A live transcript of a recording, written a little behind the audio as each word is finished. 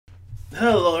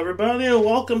Hello, everybody, and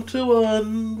welcome to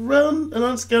an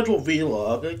unscheduled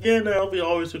vlog. Again, I'll be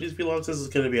always with these vlogs. This is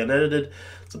going to be unedited,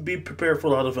 so be prepared for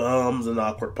a lot of ums and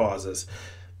awkward pauses.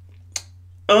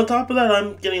 On top of that,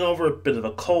 I'm getting over a bit of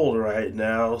a cold right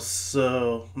now,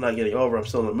 so I'm not getting over. I'm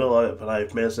still in the middle of it, but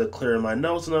I've managed to clear my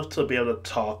nose enough to be able to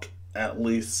talk at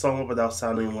least somewhat without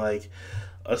sounding like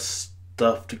a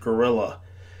stuffed gorilla.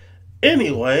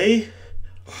 Anyway,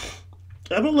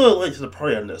 I'm a little late to the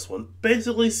party on this one.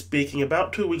 Basically speaking,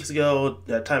 about 2 weeks ago,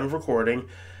 at time of recording,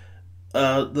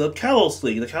 the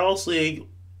Kalos League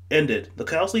ended. The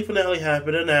Kalos League finale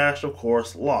happened, and Ash, of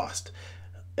course, lost.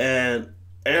 And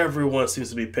everyone seems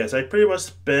to be pissed. I pretty much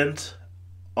spent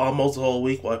almost the whole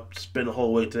week. Well, I spent the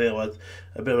whole week today with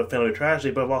a bit of a family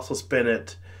tragedy, but I've also spent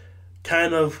it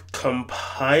kind of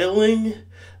compiling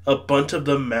a bunch of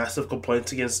the massive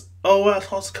complaints against Ash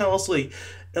lost Kalos League.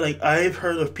 And like I've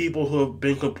heard of people who have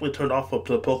been completely turned off the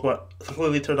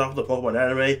Pokemon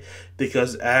anime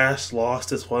because Ash lost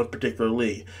this one particular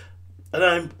league. And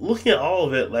I'm looking at all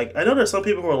of it, like I know there's some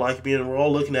people who are like me, and we're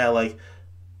all looking at like,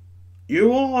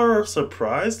 you all are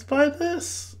surprised by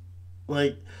this?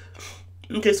 Like,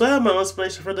 okay, so I have my own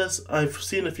explanation for this. I've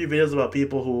seen a few videos about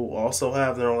people who also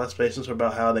have their own explanations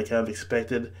about how they kind of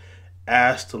expected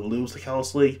Ash to lose the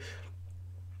Kalos League.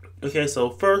 Okay, so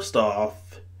first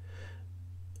off,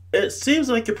 it seems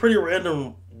like a pretty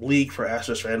random league for Ash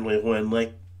just randomly win.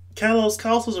 Like,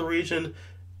 Kalos is a region.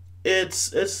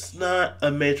 It's not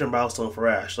a major milestone for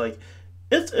Ash. Like,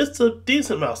 it's a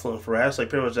decent milestone for Ash, like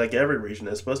pretty much like every region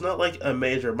is, but it's not like a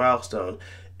major milestone.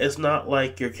 It's not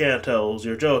like your Kantos,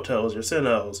 your Johtos, your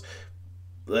Sinnohs.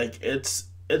 Like it's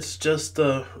just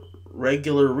a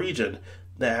regular region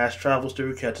that Ash travels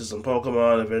through, catches some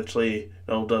Pokemon, eventually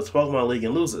does Pokemon League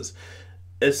and loses.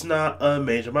 It's not a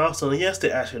major milestone. Yes,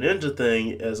 the Ash and Ninja thing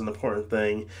is an important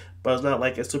thing, but it's not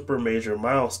like a super major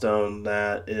milestone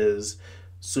that is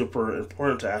super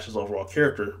important to Ash's overall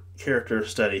character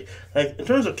study. Like in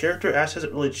terms of character, Ash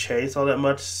hasn't really changed all that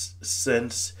much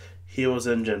since he was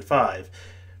in Gen 5.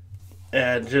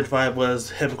 And Gen 5 was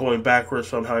him going backwards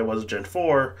from how he was in Gen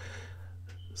 4.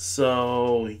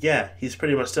 So yeah, he's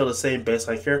pretty much still the same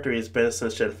baseline character he's been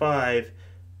since Gen 5,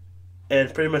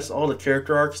 and pretty much all the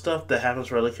character arc stuff that happens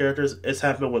for other characters, it's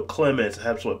happened with Clement, it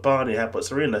happens with Bonnie, it happened with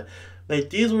Serena. Like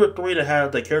these were the three that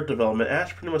had the character development.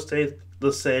 Ash pretty much stayed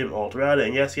the same all throughout it.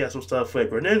 And yes, he had some stuff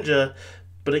with Greninja,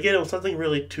 but again, it was nothing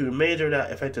really too major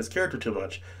that affected his character too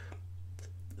much.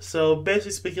 So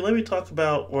basically speaking, let me talk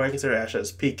about where I consider Ash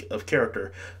as peak of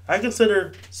character. I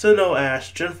consider Sinnoh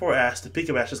Ash, Gen 4 Ash, the peak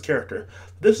of Ash's character.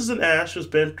 This is an Ash who's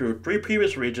been through 3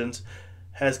 previous regions,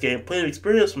 has gained plenty of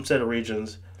experience from said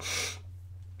regions,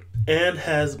 and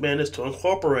has managed to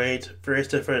incorporate various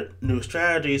different new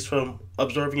strategies from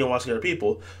observing and watching other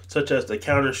people, such as the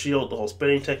counter shield, the whole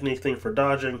spinning technique thing for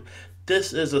dodging.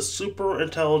 This is a super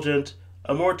intelligent,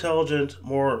 a more intelligent,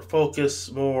 more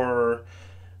focused, more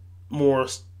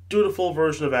dutiful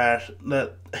version of Ash.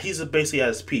 That he's basically at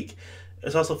his peak.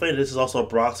 It's also funny this is also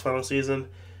Brock's final season,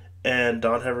 and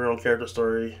Dawn have her own character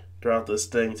story throughout this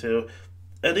thing too.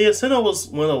 And the Sinnoh was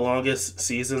one of the longest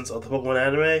seasons of the Pokemon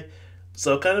anime,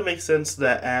 so it kind of makes sense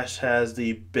that Ash has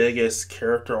the biggest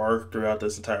character arc throughout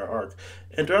this entire arc.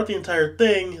 And throughout the entire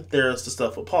thing, there's the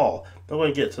stuff with Paul. I'm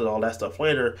going to get to all that stuff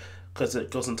later because it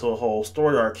goes into a whole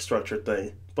story arc structure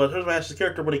thing. But in terms of Ash's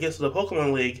character, when he gets to the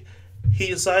Pokemon League, he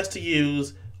decides to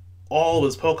use all of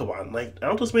his Pokemon. Like, I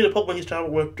don't just mean the Pokemon he's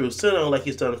traveled with through Sinnoh like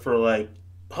he's done for, like,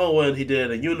 Hoenn, he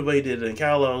did in Unova, he did in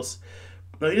Kalos.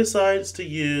 No, he decides to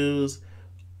use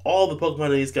all the Pokemon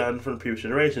that he's gotten from previous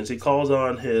generations. He calls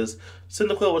on his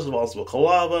Cyndaquil, which is also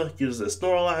Kalava, uses his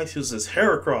Snorlax, uses his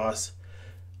Heracross,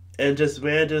 and just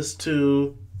manages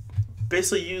to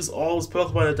basically use all his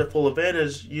Pokemon at their full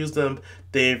advantage. Use them.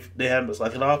 They haven't been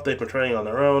selected off. They've been training on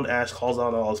their own. Ash calls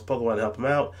on all his Pokemon to help him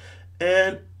out,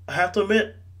 and I have to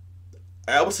admit,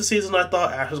 that was the season I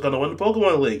thought Ash was going to win the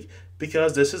Pokemon League,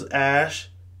 because this is Ash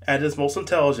at his most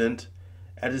intelligent,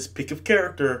 at his peak of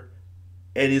character,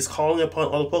 and he's calling upon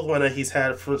all the Pokemon that he's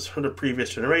had from the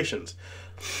previous generations.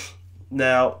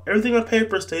 Now, everything on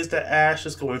paper states that Ash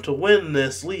is going to win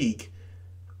this league,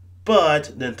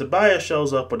 but then Tobias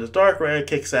shows up with his Darkrai and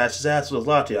kicks Ash's ass with his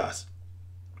Latias.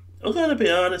 I'm going to be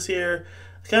honest here,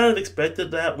 I kind of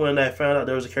expected that when I found out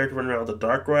there was a character running around with a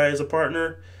Darkrai as a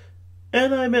partner,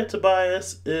 and I met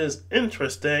Tobias is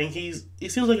interesting. He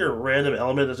seems like a random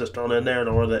element that's just thrown in there in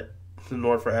order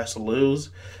for Ash to lose.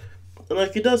 And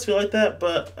like it does feel like that,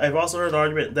 but I've also heard an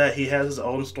argument that he has his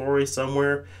own story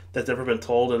somewhere that's never been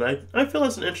told, and I feel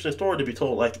that's an interesting story to be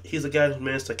told. Like he's a guy who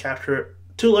managed to capture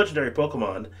 2 legendary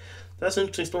Pokemon That's an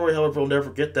interesting story. However, we'll never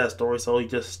get that story, so he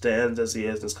just stands as he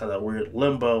is in this kind of weird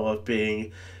limbo of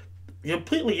being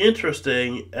completely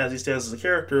interesting as he stands as a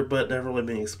character, but never really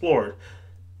being explored,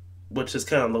 which is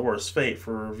kind of the worst fate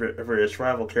for a various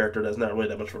rival character that's not really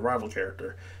that much of a rival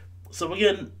character. So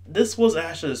again, this was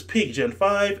Ash's peak. Gen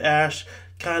 5, Ash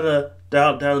kind of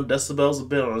dialed down decibels a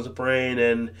bit on his brain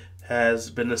and has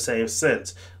been the same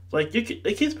since. Like,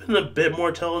 he's been a bit more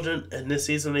intelligent in this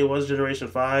season than he was Generation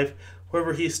 5.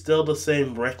 However, he's still the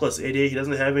same reckless idiot. He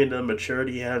doesn't have any of the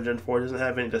maturity he had in Gen 4. He doesn't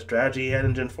have any of the strategy he had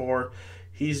in Gen 4.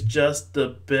 He's just a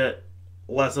bit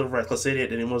less of a reckless idiot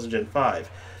than he was in Gen 5.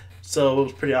 So it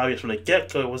was pretty obvious from the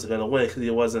get-go he wasn't going to win because he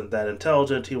wasn't that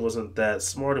intelligent, he wasn't that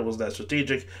smart, he wasn't that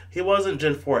strategic. He wasn't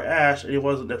Gen 4 Ash, and he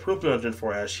wasn't the improvement on Gen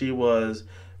 4 Ash. He was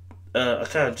a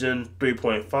kind of Gen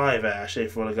 3.5 Ash,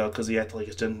 if you want to go, because he acted like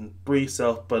his Gen 3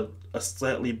 self, but a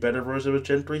slightly better version of his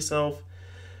Gen 3 self.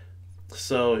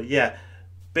 So, yeah,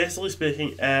 basically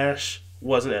speaking, Ash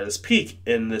wasn't at his peak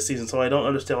in this season, so I don't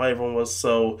understand why everyone was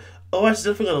so, oh, Ash is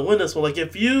definitely gonna win this one. Like,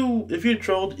 if you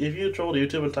trolled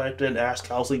YouTube and typed in Ash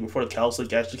Kalos League before the Kalos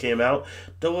League actually came out,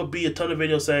 there would be a ton of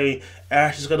videos saying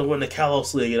Ash is gonna win the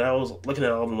Kalos League, and I was looking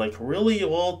at all of them like, really, you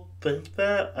all think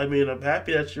that? I mean, I'm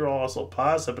happy that you're all so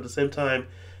positive, but at the same time,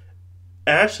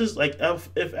 Ash is like,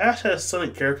 if Ash had a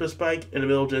sudden character spike in the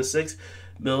middle of Gen 6,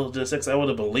 I would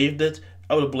have believed it.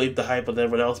 I would have believed the hype of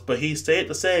everyone else, but he stayed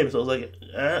the same. So I was like,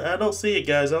 I don't see it,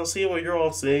 guys. I don't see what you're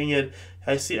all seeing, and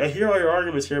I hear all your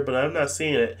arguments here, but I'm not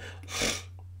seeing it.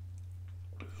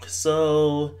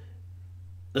 So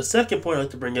the second point I'd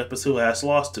like to bring up is who Ash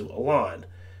lost to, Alon.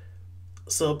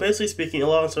 So basically speaking,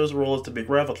 Alon serves a role as the big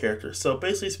rival character. So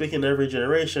basically speaking, in every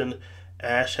generation,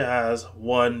 Ash has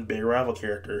one big rival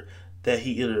character that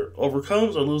he either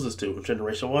overcomes or loses to. In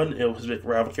Generation 1, it was his big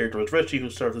rival character was Richie, who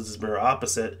served as his mirror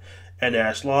opposite, and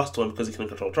Ash lost to him because he couldn't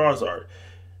control Charizard.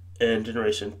 In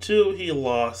Generation 2, he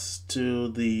lost to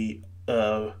the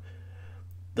guy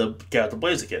with the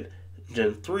Blaziken.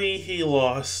 Gen 3, he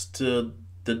lost to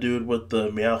the dude with the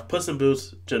Meowth Puss in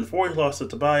Boots. Gen 4, he lost to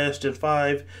Tobias. Gen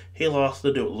 5, he lost to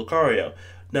the dude with Lucario.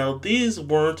 Now, these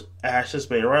weren't Ash's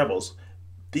main rivals.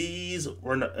 These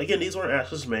weren't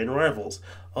Ash's main rivals.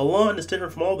 Alon is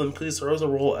different from all of them because he serves a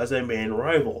role as a main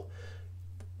rival,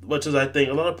 which is, I think,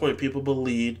 a lot of point people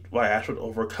believed why Ash would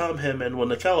overcome him and win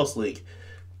the Kalos League.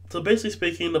 So basically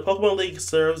speaking, the Pokemon League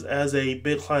serves as a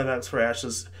big climax for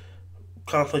Ash's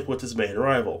conflict with his main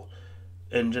rival.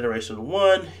 In Generation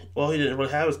 1, well, he didn't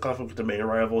really have his conflict with the main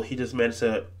rival. He just managed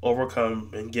to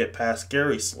overcome and get past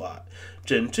Gary's slot.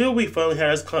 Gen 2, we finally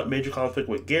had his major conflict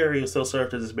with Gary, who still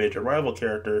served as his major rival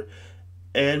character,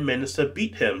 and managed to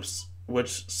beat him,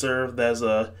 which served as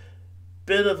a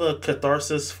bit of a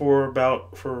catharsis for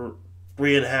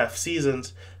 3.5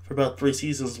 seasons, for about 3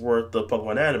 seasons worth of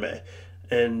Pokemon anime.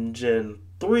 And Gen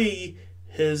 3,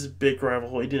 his big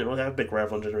rival, he didn't really have a big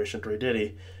rival in Generation 3, did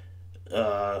he?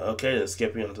 Okay, then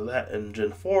skipping on to that. In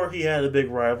Gen 4, he had a big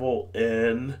rival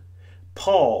in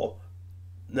Paul.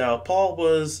 Now, Paul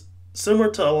was similar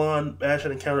to Alon. Ash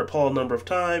had encountered Paul a number of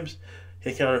times. He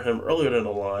encountered him earlier than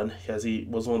Alon, as he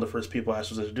was one of the first people Ash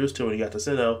was introduced to when he got to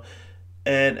Sinnoh.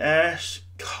 And Ash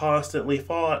constantly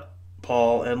fought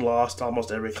Paul and lost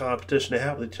almost every competition they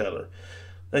had with each other.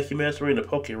 Like, he managed to win the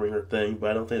Poke-Ringer thing,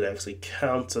 but I don't think it actually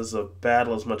counts as a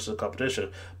battle as much as a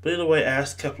competition. But either way,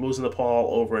 Ash kept losing to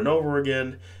Paul over and over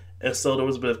again, and so there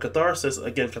was a bit of catharsis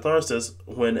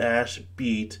when Ash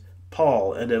beat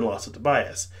Paul and then lost to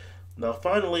Tobias. Now,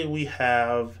 finally, we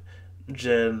have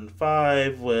Gen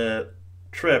 5 with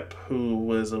Trip, who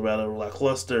was a rather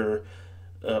lackluster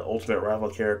ultimate rival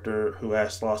character who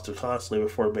Ash lost to constantly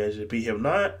before managing to beat him,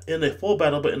 not in a full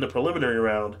battle, but in the preliminary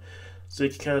round. So you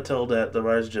can kind of tell that the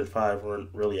Rise of Gen 5 weren't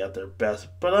really at their best.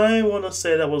 But I want to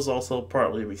say that was also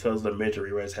partly because the major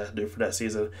rewrites had to do for that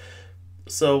season.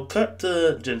 So cut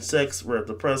to Gen 6, we're at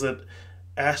the present.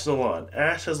 Ash and Alon.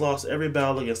 Ash has lost every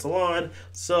battle against Alon,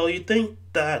 so you think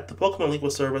that the Pokemon League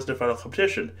would serve as their final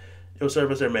competition. It would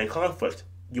serve as their main conflict.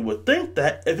 You would think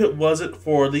that if it wasn't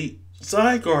for the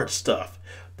Zygarde stuff.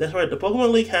 That's right, the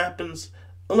Pokemon League happens,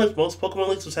 unlike most Pokemon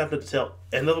Leagues, which happen at the tail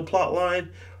end of a plot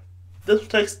line.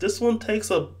 This one takes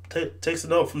a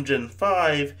note from Gen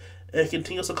 5 and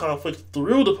continues the conflict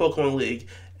through the Pokemon League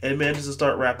and manages to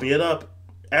start wrapping it up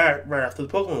right after the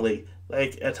Pokemon League.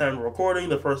 Like, at time of recording,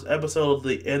 the first episode of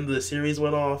the end of the series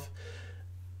went off,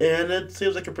 and it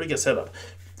seems like a pretty good setup.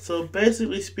 So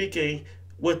basically speaking,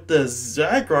 with the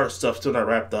Zygarde stuff still not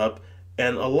wrapped up,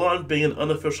 and Alon being an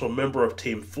unofficial member of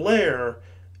Team Flare,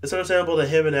 it's understandable that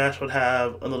him and Ash would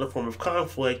have another form of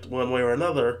conflict one way or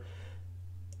another.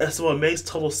 And so it makes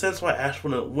total sense why Ash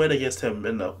wouldn't win against him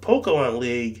in the Pokemon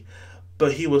League.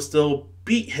 but he would still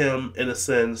beat him in a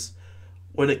sense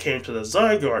when it came to the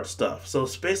Zygarde stuff. So,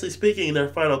 basically speaking, their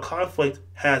final conflict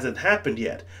hasn't happened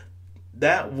yet.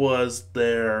 That was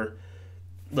their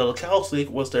the Kalos League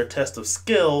was their test of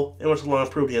skill, in which Alon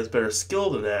proved he has better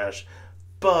skill than Ash,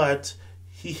 but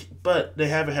but they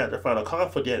haven't had their final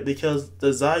conflict yet because the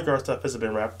Zygarde stuff hasn't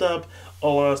been wrapped up.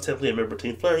 Alon's technically a member of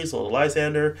Team Flare, he's on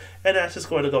Lysander, and Ash is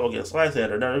going to go against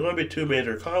Lysander. Now, there are going to be two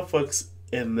major conflicts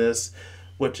in this,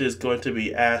 which is going to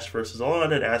be Ash versus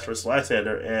Alon and Ash versus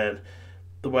Lysander, and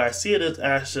the way I see it is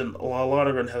Ash and Alon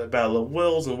are going to have a battle of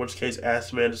wills, in which case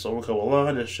Ash manages to overcome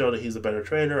Alon and show that he's a better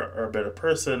trainer or a better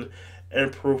person,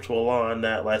 and prove to Alon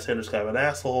that Lysander's kind of an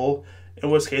asshole, in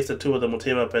which case the two of them will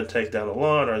team up and take down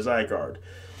Alon or Zygarde.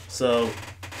 So,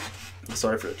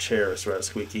 sorry for the chair, it's rather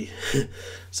squeaky.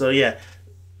 So yeah,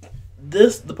 the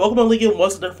Pokemon League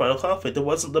wasn't their final conflict. It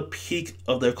wasn't the peak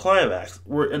of their climax.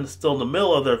 Still in the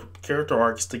middle of their character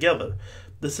arcs together.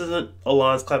 This isn't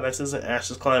Alon's climax, this isn't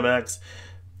Ash's climax.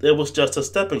 It was just a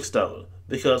stepping stone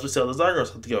because we still have the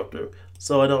Zygarde have to go through.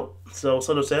 So it's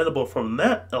understandable from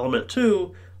that element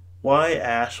too why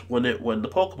Ash wouldn't win the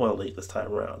Pokemon League this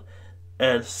time around.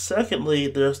 And secondly,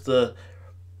 and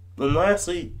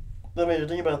lastly, the major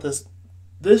thing about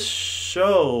this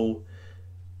show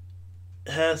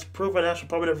has proven Ash will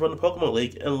probably never run the Pokemon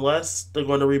League unless they're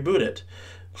going to reboot it.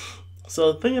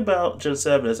 So the thing about Gen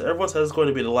 7 is everyone says it's going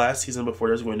to be the last season before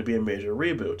there's going to be a major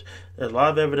reboot. There's a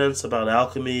lot of evidence about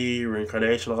alchemy,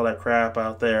 reincarnation, all that crap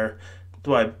out there.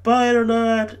 Do I buy it or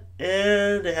not?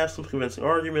 And they have some convincing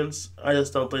arguments. I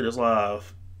just don't think there's a lot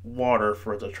of water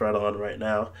for it to tread on right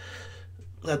now.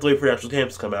 I have to wait for the actual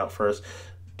games to come out first.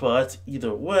 But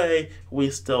either way, we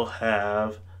still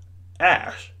have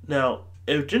Ash. Now,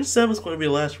 if Gen 7 is going to be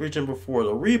the last region before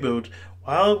the reboot,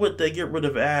 why would they get rid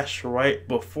of Ash right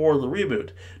before the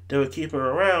reboot? They would keep him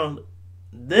around,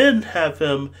 then have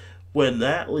him win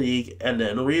that league, and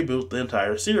then reboot the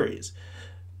entire series.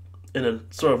 In a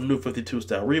sort of new 52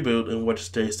 style reboot, in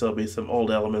which there still be some old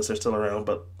elements that are still around,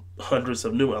 but hundreds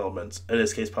of new elements. In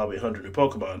this case, probably 100 new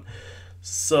Pokemon.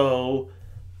 So,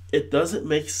 it doesn't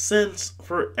make sense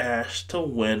for Ash to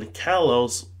win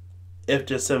Kalos if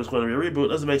Gen 7 is going to be a reboot. It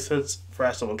doesn't make sense for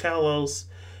Ash to win Kalos.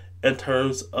 In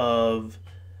terms of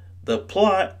the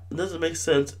plot, it doesn't make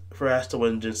sense for Ash to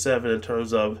win Gen 7 in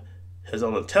terms of his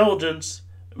own intelligence.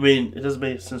 I mean, it doesn't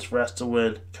make sense for Ash to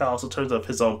win Kalos in terms of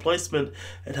his own placement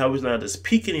and how he's not at his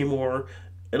peak anymore.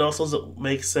 It also doesn't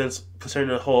make sense concerning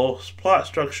the whole plot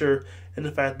structure and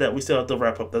the fact that we still have to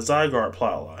wrap up the Zygarde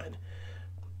plotline.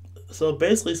 So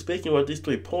basically speaking, with these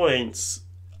 3 points,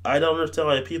 I don't understand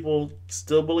why people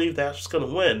still believe that Ash is going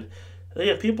to win. And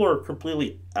again, people are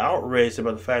completely outraged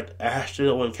about the fact Ash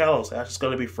didn't win Kalos. Ash is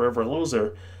going to be forever a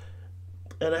loser.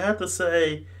 And I have to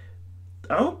say,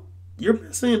 you're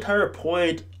missing the entire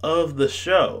point of the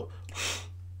show.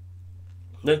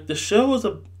 Like, the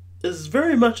show is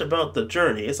very much about the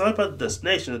journey. It's not about the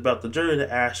destination. It's about the journey that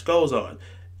Ash goes on.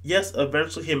 Yes,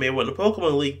 eventually he may win the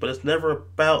Pokemon League, but it's never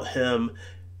about him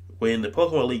winning the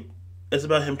Pokemon League. It's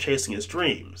about him chasing his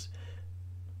dreams.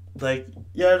 Like,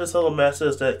 yeah, there's little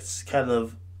message that's kind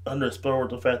of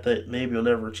underscored the fact that maybe you'll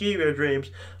never achieve your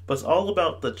dreams, but it's all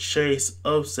about the chase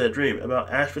of said dream,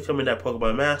 about Ash becoming that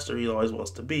Pokemon master he always wants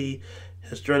to be,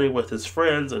 his journey with his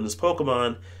friends and his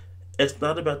Pokemon. It's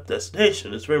not about the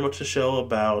destination. It's very much a show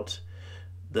about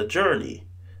the journey.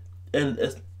 And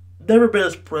it's never been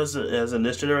as present as in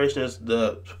this generation as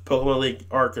the Pokemon League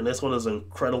arc, and this one is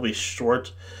incredibly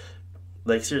short.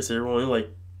 Like, seriously, there were only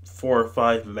like 4 or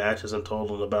 5 matches in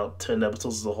total and about 10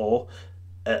 episodes as a whole.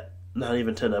 Not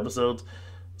even 10 episodes.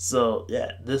 So,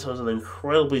 yeah, this was an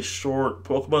incredibly short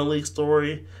Pokemon League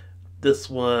story. This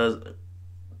was,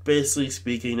 basically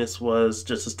speaking, this was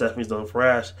just a stepping stone for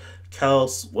Ash.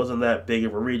 Kalos wasn't that big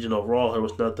of a region overall. There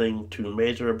was nothing too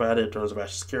major about it in terms of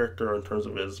Ash's character or in terms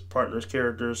of his partner's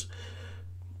characters.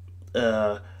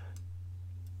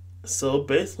 So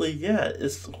basically, yeah,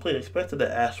 it's completely expected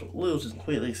that Ash will lose. It's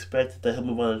completely expected that he'll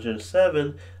move on to Gen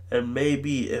 7. And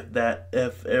maybe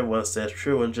if everyone says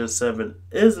true and Gen 7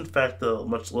 is in fact the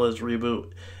much less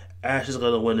reboot, Ash is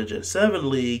going to win the Gen 7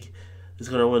 League. He's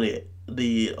going to win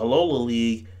the Alola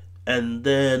League. And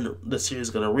then the series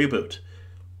is going to reboot.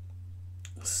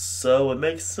 So it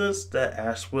makes sense that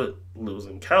Ash would lose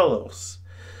in Kalos.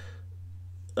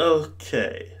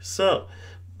 Okay, so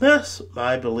that's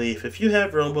my belief. If you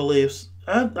have your own beliefs,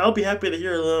 I'll be happy to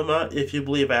hear them. If you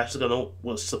believe Ash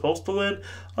was supposed to win,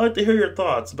 I'd like to hear your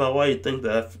thoughts about why you think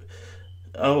that.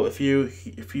 If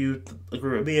you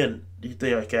agree with me and you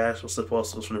think like Ash was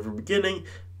supposed to lose from the very beginning,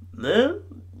 then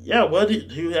yeah, what do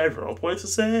you have your own points to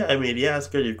say? I mean, yeah, it's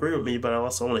good you agree with me, but I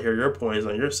also want to hear your points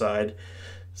on your side.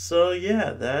 So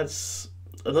yeah, that's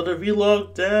another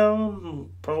vlog down.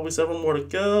 Probably several more to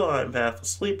go. I'm half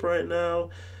asleep right now,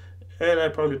 and I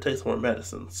probably need to take some more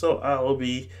medicine. So I will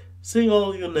be seeing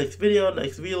all of you in the next video,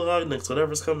 next vlog, next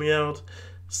whatever's coming out.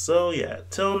 So yeah,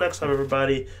 till next time,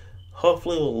 everybody.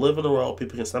 Hopefully, we'll live in a world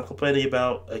people can stop complaining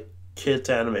about a kid's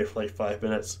anime for like 5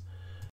 minutes.